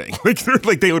anything.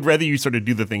 Like they would rather you sort of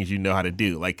do the things you know how to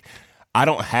do. Like I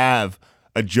don't have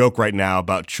a joke right now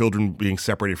about children being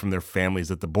separated from their families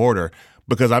at the border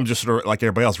because I'm just sort of like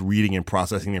everybody else reading and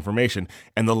processing the information.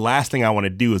 And the last thing I want to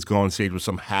do is go on stage with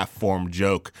some half-formed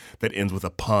joke that ends with a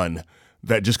pun.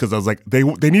 That just because I was like,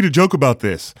 they need a joke about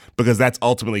this because that's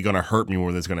ultimately going to hurt me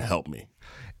more than it's going to help me.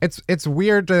 It's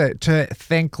weird to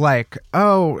think like,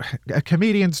 oh, a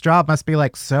comedian's job must be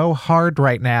like so hard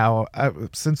right now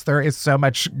since there is so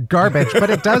much garbage.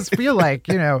 But it does feel like,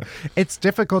 it's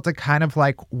difficult to kind of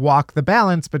like walk the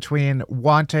balance between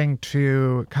wanting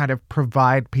to kind of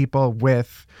provide people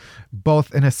with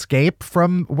both an escape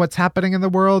from what's happening in the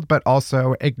world, but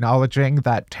also acknowledging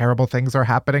that terrible things are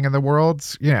happening in the world.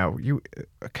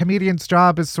 A comedian's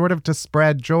job is sort of to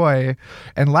spread joy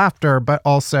and laughter, but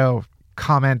also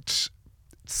comment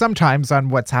sometimes on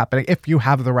what's happening if you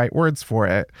have the right words for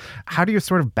it. How do you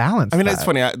sort of balance that? It's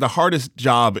funny. The hardest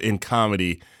job in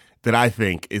comedy that I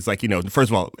think is like, first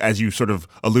of all, as you sort of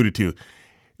alluded to,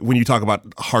 when you talk about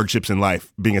hardships in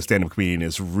life, being a stand-up comedian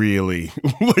is really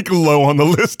like low on the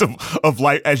list of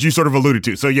life, as you sort of alluded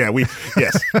to. So yeah,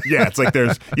 it's like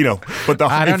there's, but if you're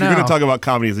going to talk about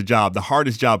comedy as a job, the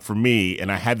hardest job for me,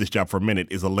 and I had this job for a minute,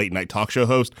 is a late night talk show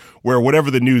host, where whatever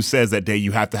the news says that day,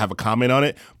 you have to have a comment on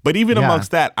it. But even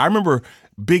amongst that, I remember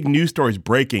big news stories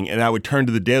breaking, and I would turn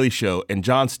to The Daily Show, and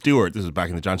Jon Stewart, this was back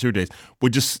in the Jon Stewart days,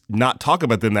 would just not talk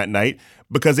about them that night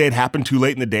because they had happened too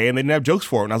late in the day and they didn't have jokes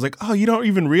for it. And I was like, oh, you don't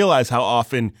even realize how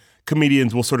often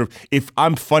comedians will sort of, if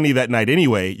I'm funny that night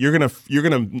anyway, you're gonna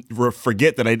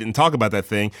forget that I didn't talk about that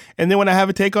thing, and then when I have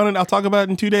a take on it, I'll talk about it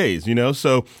in 2 days.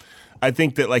 So I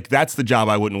think that like that's the job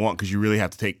I wouldn't want because you really have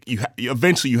to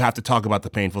eventually you have to talk about the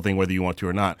painful thing whether you want to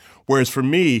or not. Whereas for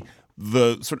me,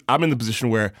 I'm in the position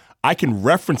where I can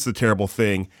reference the terrible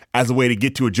thing as a way to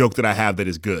get to a joke that I have that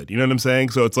is good. You know what I'm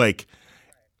saying? So it's like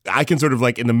I can sort of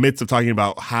like in the midst of talking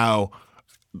about how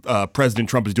President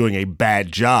Trump is doing a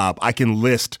bad job, I can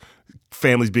list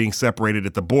families being separated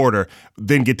at the border,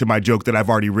 then get to my joke that I've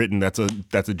already written. That's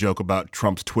a joke about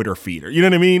Trump's Twitter feed. You know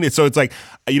what I mean? So it's like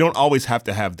you don't always have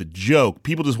to have the joke.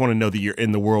 People just want to know that you're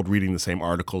in the world reading the same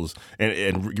articles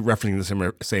and referencing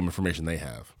the same information they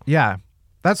have. Yeah.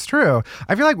 That's true.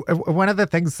 I feel like one of the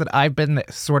things that I've been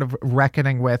sort of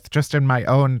reckoning with just in my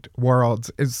own world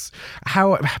is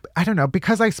how, I don't know,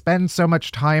 because I spend so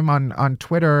much time on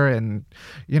Twitter and,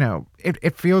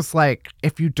 it feels like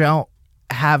if you don't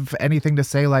have anything to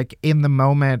say like in the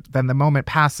moment, then the moment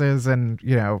passes and,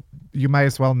 you might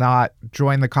as well not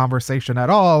join the conversation at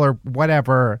all or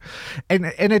whatever. And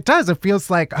it does. It feels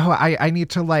like, I need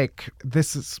to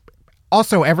this is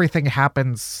also everything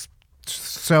happens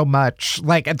so much,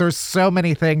 there's so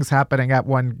many things happening at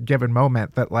one given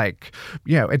moment that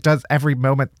it does, every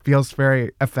moment feels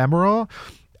very ephemeral.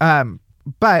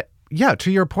 But yeah,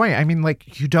 to your point, I mean,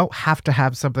 you don't have to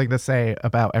have something to say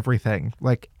about everything.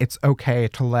 It's okay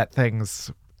to let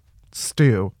things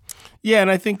stew. Yeah,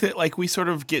 and I think that we sort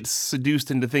of get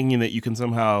seduced into thinking that you can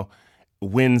somehow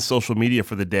win social media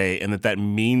for the day and that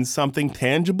means something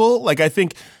tangible. I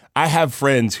think I have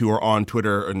friends who are on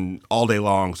Twitter and all day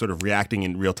long sort of reacting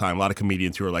in real time. A lot of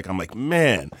comedians who are I'm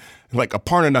man,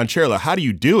 Aparna Nancherla, how do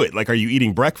you do it? Are you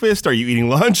eating breakfast? Are you eating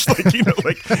lunch?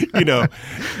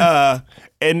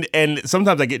 And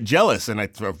sometimes I get jealous, and I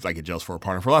get jealous for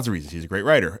Aparna for lots of reasons. He's a great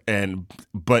writer,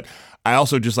 but I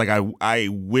also just I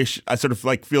wish I sort of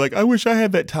feel like I wish I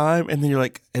had that time. And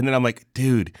then I'm like,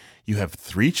 dude, you have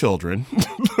 3 children,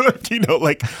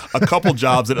 a couple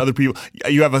jobs that other people.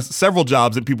 You have several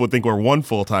jobs that people would think were one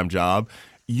full-time job.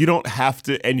 You don't have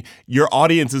to, and your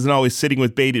audience isn't always sitting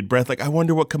with bated breath. I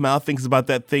wonder what Kamau thinks about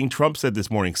that thing Trump said this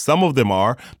morning. Some of them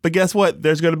are, but guess what?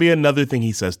 There's going to be another thing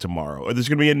he says tomorrow, or there's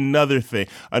going to be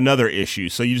another issue.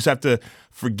 So you just have to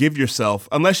forgive yourself,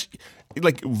 unless,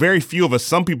 very few of us,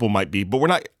 some people might be, but we're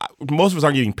not, most of us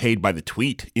aren't getting paid by the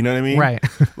tweet. You know what I mean? Right.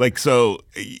 So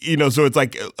it's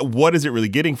what is it really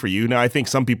getting for you? Now, I think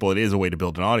some people it is a way to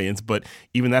build an audience, but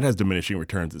even that has diminishing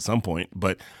returns at some point.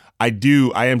 But I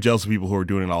am jealous of people who are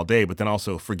doing it all day, but then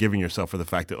also forgiving yourself for the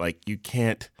fact that you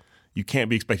can't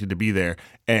be expected to be there.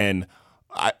 And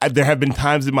there have been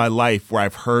times in my life where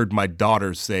I've heard my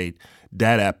daughters say,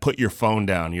 "Dada, put your phone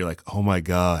down." You're like, oh my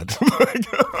God.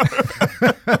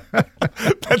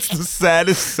 That's the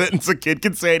saddest sentence a kid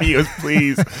can say to you is,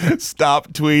 please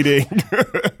stop tweeting.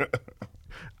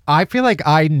 I feel like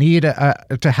I need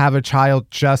to have a child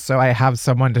just so I have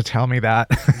someone to tell me that.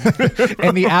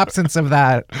 In the absence of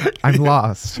that, I'm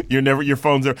lost. Your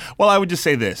phones are. Well, I would just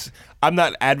say this. I'm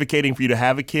not advocating for you to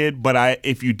have a kid, but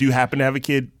if you do happen to have a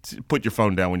kid, put your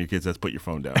phone down when your kid says put your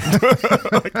phone down.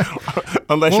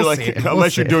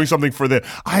 Unless you're doing something for the,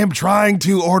 I am trying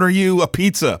to order you a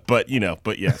pizza, but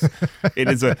yes,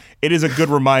 it is a good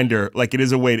reminder.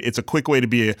 It's a quick way to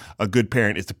be a good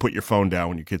parent is to put your phone down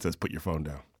when your kid says put your phone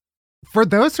down. For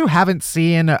those who haven't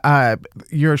seen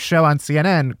your show on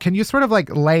CNN, can you sort of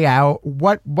lay out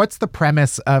what's the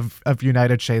premise of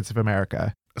United Shades of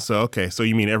America? So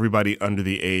you mean everybody under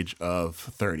the age of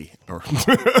 30 or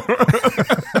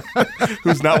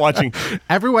who's not watching?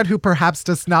 Everyone who perhaps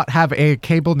does not have a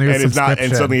cable news subscription.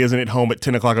 And suddenly isn't at home at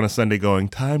 10 o'clock on a Sunday going,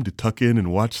 time to tuck in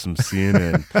and watch some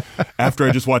CNN. After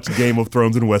I just watched Game of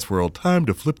Thrones and Westworld, time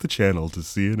to flip the channel to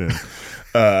CNN.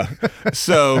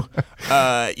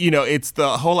 It's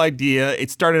the whole idea.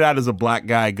 It started out as a black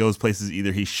guy goes places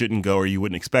either he shouldn't go or you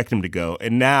wouldn't expect him to go.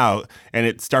 And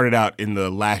it started out in the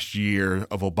last year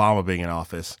of Obama being in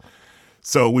office.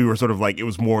 So we were sort of there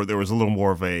was a little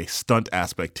more of a stunt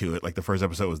aspect to it. The first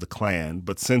episode was the Klan.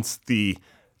 But since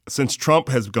Trump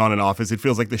has gone in office, it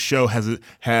feels like the show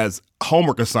has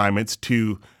homework assignments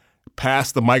to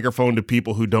pass the microphone to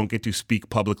people who don't get to speak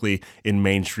publicly in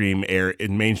mainstream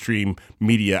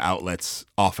media outlets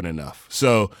often enough.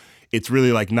 So it's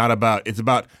really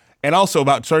and also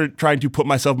about sort of trying to put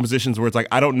myself in positions where it's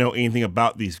I don't know anything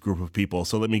about these group of people,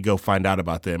 so let me go find out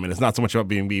about them. And it's not so much about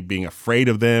being afraid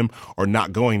of them or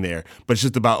not going there, but it's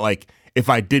just about if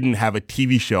I didn't have a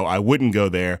TV show, I wouldn't go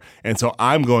there. And so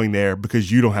I'm going there because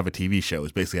you don't have a TV show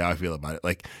is basically how I feel about it.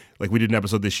 Like we did an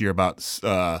episode this year about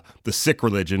the Sikh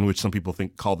religion, which some people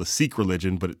call the Sikh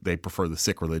religion, but they prefer the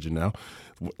Sikh religion now.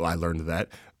 I learned that.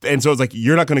 And so it's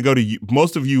you're not going to go to –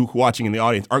 most of you watching in the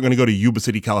audience aren't going to go to Yuba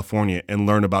City, California and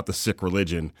learn about the Sikh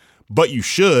religion. But you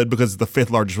should because it's the 5th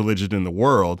largest religion in the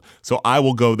world. So I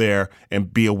will go there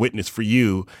and be a witness for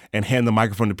you and hand the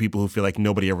microphone to people who feel like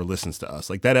nobody ever listens to us.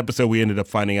 That episode we ended up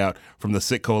finding out from the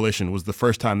Sikh Coalition was the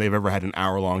first time they've ever had an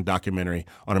hour-long documentary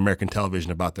on American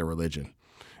television about their religion.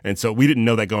 And so we didn't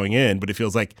know that going in, but it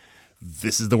feels like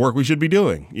this is the work we should be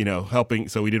doing, helping.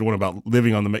 So we did one about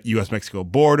living on the U.S.-Mexico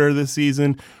border this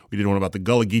season. We did one about the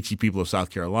Gullah Geechee people of South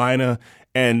Carolina.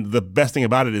 And the best thing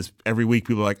about it is every week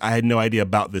people are like, I had no idea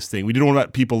about this thing. We did one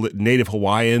about people, native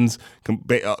Hawaiians,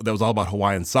 that was all about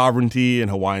Hawaiian sovereignty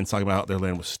and Hawaiians talking about how their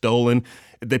land was stolen.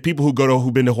 The people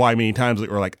who've been to Hawaii many times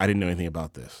were like, I didn't know anything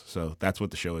about this. So that's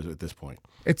what the show is at this point.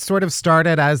 It sort of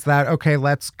started as that, okay,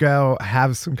 let's go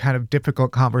have some kind of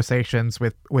difficult conversations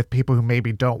with people who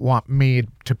maybe don't want me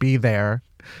to be there.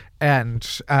 And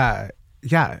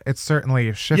yeah, it's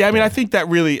certainly shifted. Yeah, I mean, I think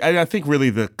really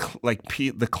the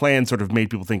Klan sort of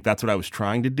made people think that's what I was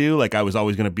trying to do. Like I was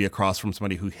always going to be across from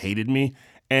somebody who hated me.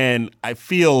 And I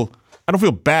don't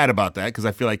feel bad about that because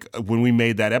I feel like when we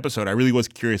made that episode, I really was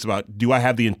curious about, do I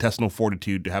have the intestinal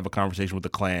fortitude to have a conversation with the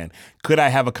Klan? Could I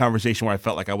have a conversation where I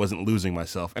felt like I wasn't losing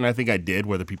myself? And I think I did,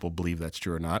 whether people believe that's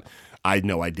true or not. I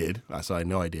know I did. So I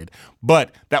know I did.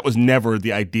 But that was never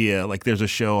the idea. Like there's a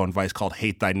show on Vice called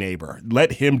Hate Thy Neighbor.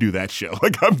 Let him do that show.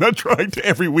 Like I'm not trying to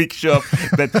every week show up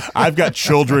that I've got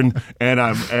children and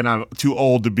I'm too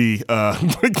old to be I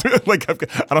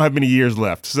don't have many years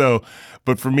left. So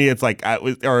but for me, it's like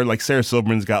like Sarah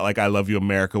Silverman's got like I Love You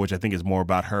America, which I think is more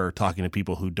about her talking to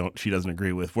people she doesn't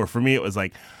agree with. Where for me, it was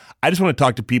like I just want to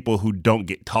talk to people who don't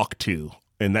get talked to.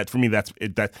 And that for me, that's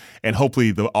it. And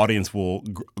hopefully the audience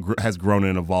has grown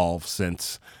and evolved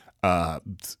since the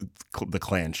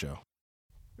Klan show.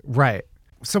 Right.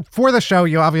 So for the show,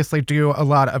 you obviously do a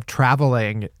lot of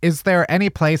traveling. Is there any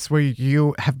place where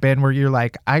you have been where you're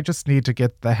like, I just need to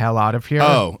get the hell out of here?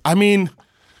 Oh, I mean,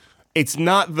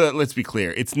 let's be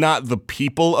clear, it's not the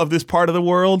people of this part of the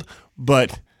world,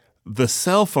 but the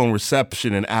cell phone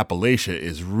reception in Appalachia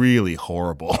is really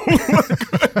horrible.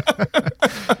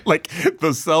 Like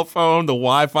the cell phone, the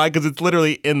Wi-Fi, because it's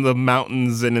literally in the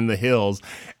mountains and in the hills.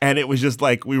 And it was just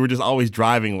like, we were just always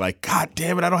driving like, God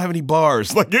damn it, I don't have any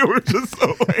bars. Like it was just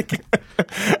so like,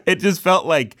 it just felt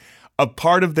like a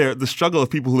part of the struggle of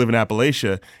people who live in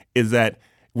Appalachia is that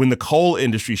when the coal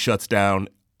industry shuts down,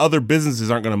 other businesses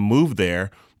aren't going to move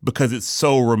there because it's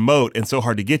so remote and so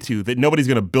hard to get to that nobody's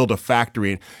going to build a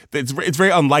factory. It's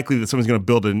very unlikely that someone's going to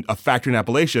build a factory in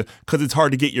Appalachia because it's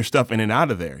hard to get your stuff in and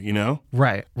out of there, you know?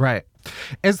 Right.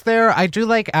 I do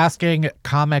like asking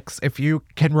comics if you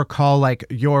can recall like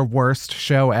your worst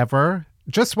show ever,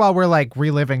 just while we're like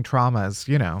reliving traumas,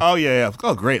 you know? Oh, yeah.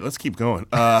 Oh, great. Let's keep going.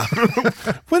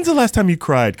 When's the last time you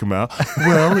cried, Kamau?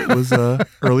 Well, it was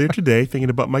earlier today, thinking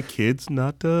about my kids,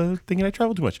 not thinking I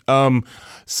travel too much.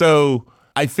 So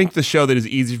I think the show that is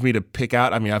easy for me to pick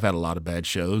out, I mean, I've had a lot of bad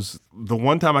shows. The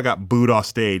one time I got booed off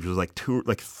stage was like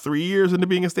 3 years into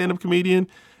being a stand-up comedian.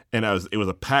 And it was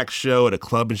a packed show at a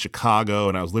club in Chicago,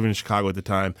 and I was living in Chicago at the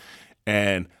time.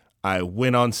 And I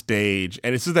went on stage,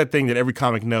 and it's just that thing that every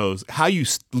comic knows. How you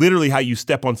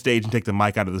step on stage and take the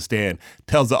mic out of the stand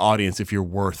tells the audience if you're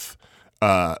worth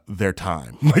their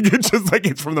time. Like it's just like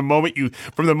it's from the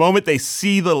moment they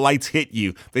see the lights hit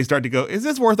you, they start to go, is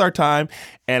this worth our time?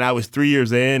 And I was 3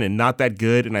 years in and not that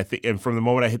good. And from the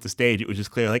moment I hit the stage, it was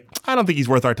just clear, like, I don't think he's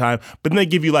worth our time. But then they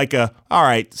give you like all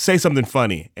right, say something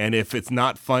funny. And if it's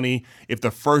not funny, if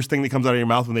the first thing that comes out of your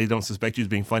mouth when they don't suspect you as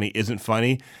being funny isn't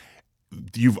funny,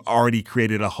 you've already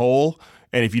created a hole.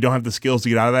 And if you don't have the skills to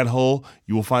get out of that hole,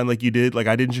 you will find like I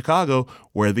did in Chicago,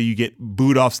 where you get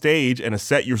booed off stage and a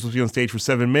set you're supposed to be on stage for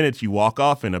 7 minutes, you walk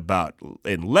off in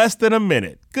less than a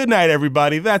minute. Good night,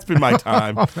 everybody. That's been my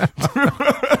time.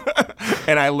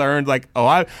 And I learned like,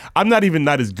 I'm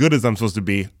not as good as I'm supposed to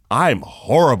be. I'm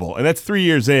horrible. And that's 3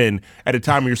 years in at a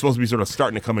time when you're supposed to be sort of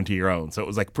starting to come into your own. So it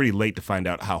was like pretty late to find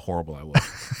out how horrible I was.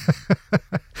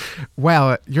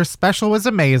 Well, your special was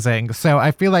amazing. So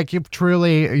I feel like you've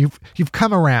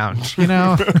come around, you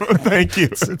know? Thank you.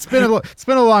 It's been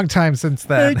a long time since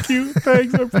then. Thank you.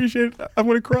 Thanks. I appreciate it. I'm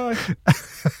going to cry.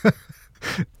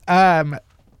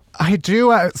 I do.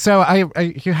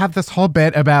 You have this whole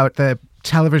bit about the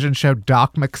television show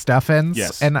Doc McStuffins.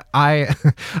 Yes. And I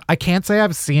can't say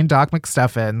I've seen Doc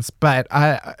McStuffins, but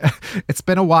it's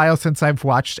been a while since I've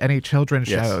watched any children's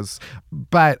shows.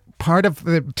 But part of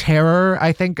the terror,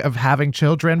 I think, of having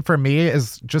children for me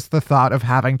is just the thought of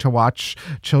having to watch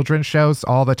children's shows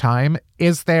all the time.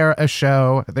 Is there a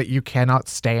show that you cannot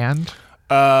stand?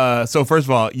 So first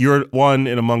of all, you're one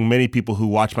in among many people who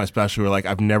watch my special who are like,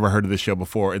 I've never heard of this show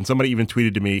before. And somebody even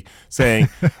tweeted to me saying,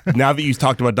 now that you've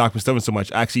talked about Doc McStuffins so much,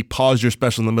 I actually paused your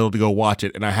special in the middle to go watch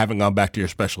it, and I haven't gone back to your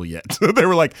special yet. So they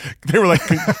were like,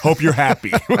 hope you're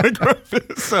happy.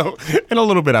 So in a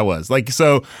little bit I was.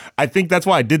 So I think that's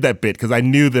why I did that bit, because I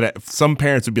knew that some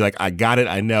parents would be like, I got it,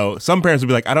 I know. Some parents would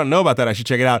be like, I don't know about that, I should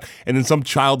check it out. And then some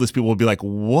childless people would be like,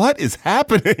 what is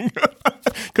happening?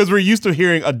 Because we're used to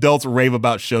hearing adults rave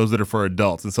about shows that are for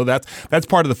adults. And so that's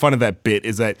part of the fun of that bit,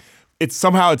 is that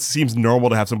somehow it seems normal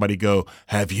to have somebody go,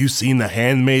 "Have you seen The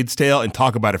Handmaid's Tale?" and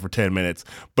talk about it for 10 minutes.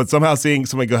 But somehow seeing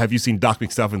somebody go, "Have you seen Doc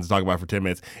McStuffins?" and talk about it for 10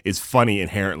 minutes is funny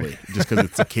inherently, just because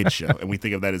it's a kid's show, and we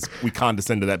think of that as, we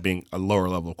condescend to that being a lower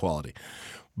level of quality.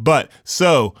 But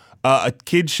so a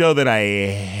kid's show that I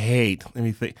hate. Let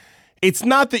me think. It's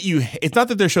not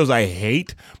that there's shows I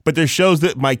hate, but there's shows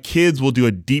that my kids will do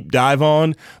a deep dive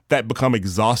on that become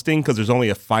exhausting because there's only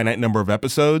a finite number of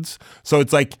episodes. So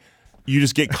it's like you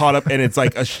just get caught up, and it's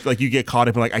like you get caught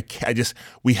up and like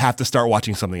we have to start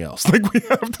watching something else. Like we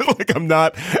have to, like I'm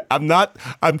not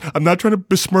trying to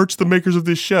besmirch the makers of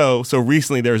this show. So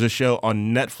recently there was a show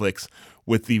on Netflix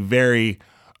with the very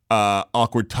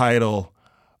awkward title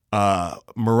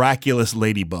Miraculous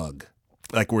Ladybug.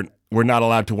 Like we're not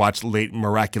allowed to watch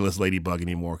Miraculous Ladybug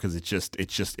anymore because it was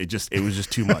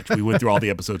just too much. We went through all the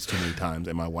episodes too many times,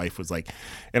 and my wife was like,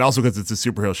 and also because it's a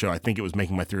superhero show, I think it was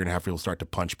making my 3.5-year-old start to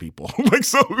punch people. Like,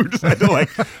 so we just had to like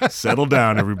settle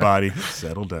down, everybody,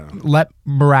 settle down. Let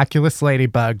Miraculous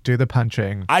Ladybug do the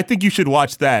punching. I think you should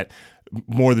watch that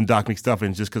more than Doc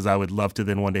McStuffins, just because I would love to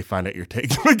then one day find out your take,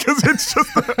 because it's just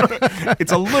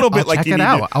it's a little bit like you need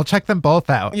to. I'll check them both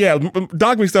out. Yeah,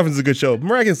 Doc McStuffins is a good show.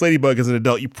 Miraculous Ladybug, as an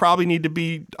adult, you probably need to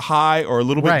be high or a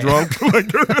little bit drunk.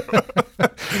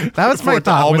 That was my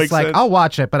thought. Was like, sense. I'll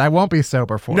watch it, but I won't be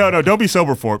sober for it. No, don't be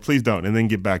sober for it. Please don't, and then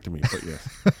get back to me. But yes.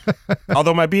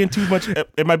 Although, am I being too much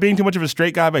of a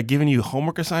straight guy by giving you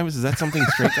homework assignments? Is that something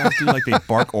straight guys do? Like they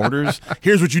bark orders?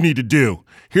 Here's what you need to do.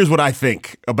 Here's what I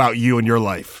think about you and your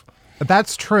life.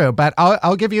 That's true, but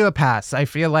I'll give you a pass. I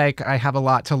feel like I have a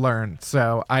lot to learn,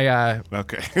 so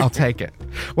okay. I'll take it.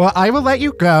 Well, I will let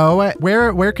you go.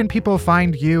 Where can people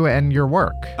find you and your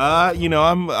work? I'm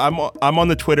on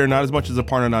the Twitter, not as much as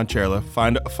Aparna Nancherla.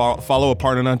 Follow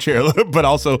Aparna Nancherla, but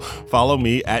also follow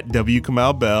me at W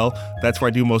Kamau Bell. That's where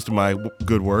I do most of my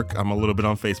good work. I'm a little bit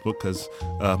on Facebook because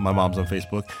my mom's on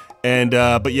Facebook. And,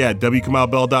 but yeah,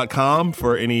 WKamauBell.com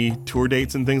for any tour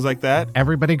dates and things like that.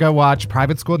 Everybody go watch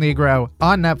Private School Negro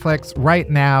on Netflix right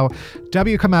now.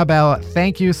 W. Kamau Bell,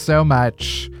 thank you so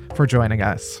much for joining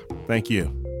us. Thank you.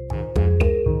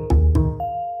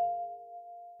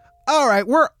 All right,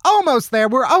 we're almost there.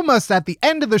 We're almost at the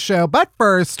end of the show. But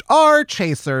first, our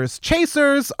chasers.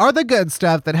 Chasers are the good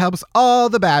stuff that helps all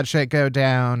the bad shit go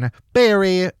down.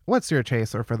 Barry, what's your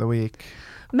chaser for the week?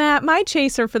 Matt, my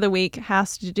chaser for the week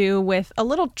has to do with a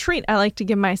little treat I like to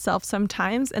give myself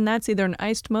sometimes, and that's either an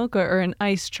iced mocha or an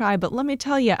iced chai. But let me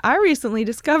tell you, I recently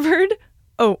discovered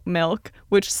oat milk,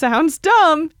 which sounds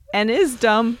dumb and is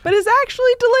dumb, but is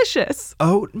actually delicious.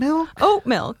 Oat milk? Oat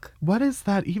milk. What does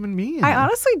that even mean? I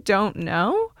honestly don't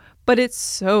know, but it's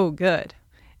so good.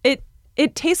 It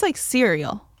tastes like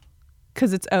cereal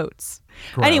because it's oats.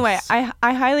 Gross. Anyway, I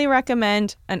highly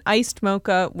recommend an iced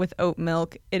mocha with oat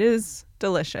milk. It is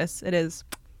delicious. It is.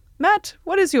 Matt,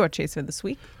 what is your chaser this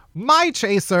week? My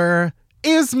chaser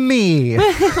is me.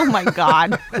 Oh my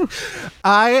God.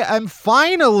 I am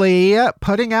finally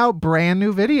putting out brand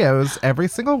new videos every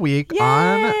single week. Yay!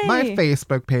 On my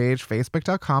Facebook page,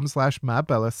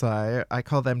 facebook.com/MattBellisai. I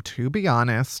call them To Be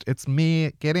Honest. It's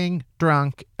me getting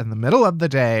drunk in the middle of the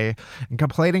day and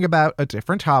complaining about a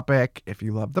different topic. If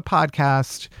you love the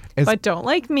podcast. But don't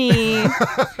like me.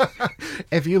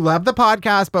 If you love the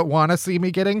podcast but want to see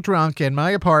me getting drunk in my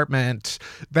apartment,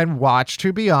 then watch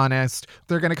To Be Honest.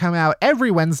 They're going to come out every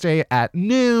Wednesday at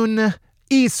noon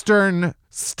Eastern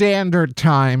Standard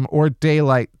Time or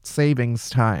Daylight Savings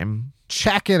Time.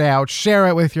 Check it out. Share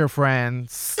it with your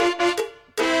friends.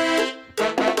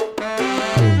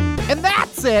 And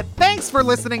that's it. Thanks for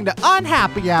listening to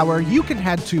Unhappy Hour. You can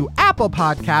head to Apple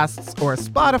Podcasts or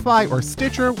Spotify or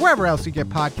Stitcher, wherever else you get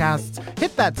podcasts.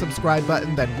 Hit that subscribe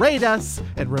button, then rate us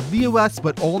and review us,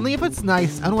 but only if it's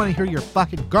nice. I don't want to hear your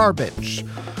fucking garbage.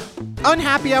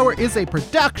 Unhappy Hour is a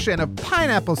production of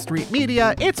Pineapple Street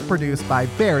Media. It's produced by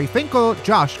Barry Finkel,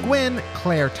 Josh Gwynn,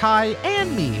 Claire Ty,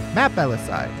 and me, Matt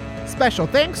Belisai. Special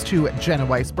thanks to Jenna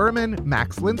Weiss-Berman,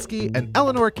 Max Linsky, and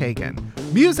Eleanor Kagan.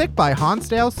 Music by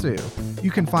Hansdale Sue.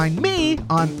 You can find me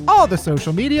on all the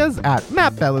social medias at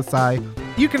Matt Belisai.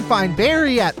 You can find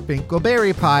Barry at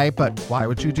Finkelberry Pie, but why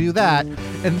would you do that?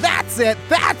 And that's it.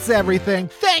 That's everything.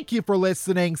 Thank you for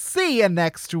listening. See you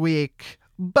next week.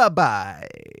 Bye-bye.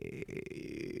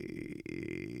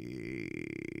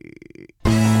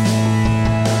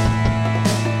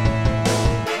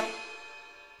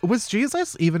 Was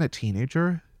Jesus even a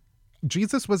teenager?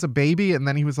 Jesus was a baby and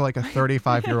then he was like a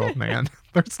 35-year-old man.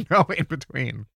 There's no in between.